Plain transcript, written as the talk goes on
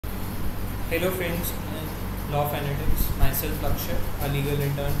Hello friends in Law Fanatics, myself Lakshay, a legal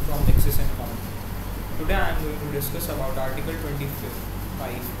intern from LEXIS and Company. Today I am going to discuss about Article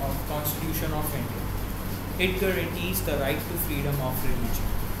 25 of Constitution of India. It guarantees the right to freedom of religion.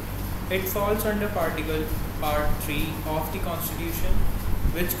 It falls under Part 3 of the Constitution,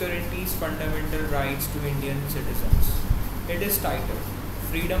 which guarantees fundamental rights to Indian citizens. It is titled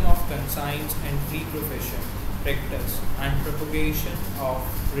Freedom of Conscience and Free Profession, Practice and Propagation of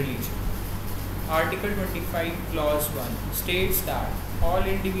Religion. Article 25 Clause 1 states that all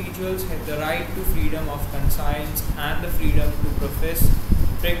individuals have the right to freedom of conscience and the freedom to profess,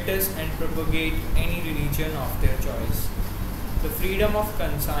 practice and propagate any religion of their choice. The freedom of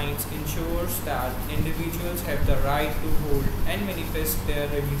conscience ensures that individuals have the right to hold and manifest their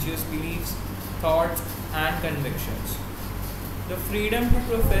religious beliefs, thoughts and convictions. The freedom to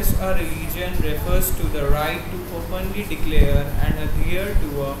profess a religion refers to the right to openly declare and adhere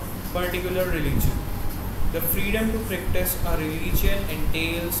to a particular religion. The freedom to practice a religion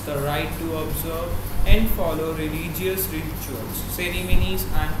entails the right to observe and follow religious rituals, ceremonies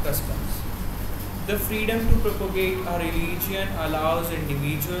and customs. The freedom to propagate a religion allows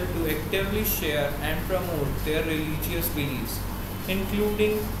individuals to actively share and promote their religious beliefs,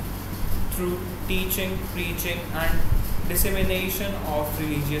 including through teaching, preaching and dissemination of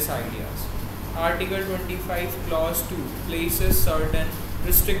religious ideas. Article 25 Clause 2 places certain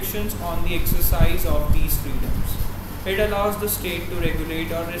restrictions on the exercise of these freedoms. It allows the state to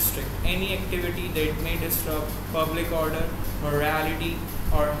regulate or restrict any activity that may disrupt public order, morality,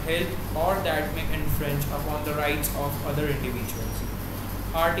 or health, or that may infringe upon the rights of other individuals.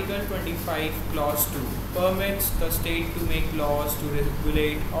 Article 25 Clause 2 permits the state to make laws to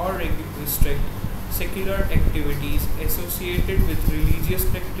regulate or restrict secular activities associated with religious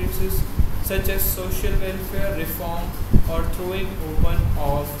practices such as social welfare reform or throwing open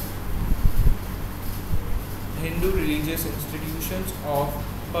of Hindu religious institutions of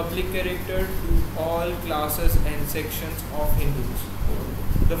public character to all classes and sections of Hindus.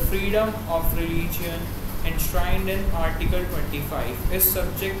 The freedom of religion enshrined in Article 25 is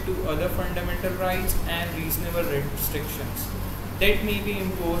subject to other fundamental rights and reasonable restrictions that may be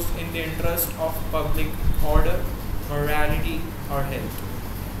imposed in the interest of public order, morality or health.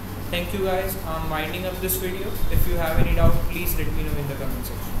 Thank you guys. I'm winding up this video. If you have any doubt, please let me know in the comment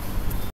section.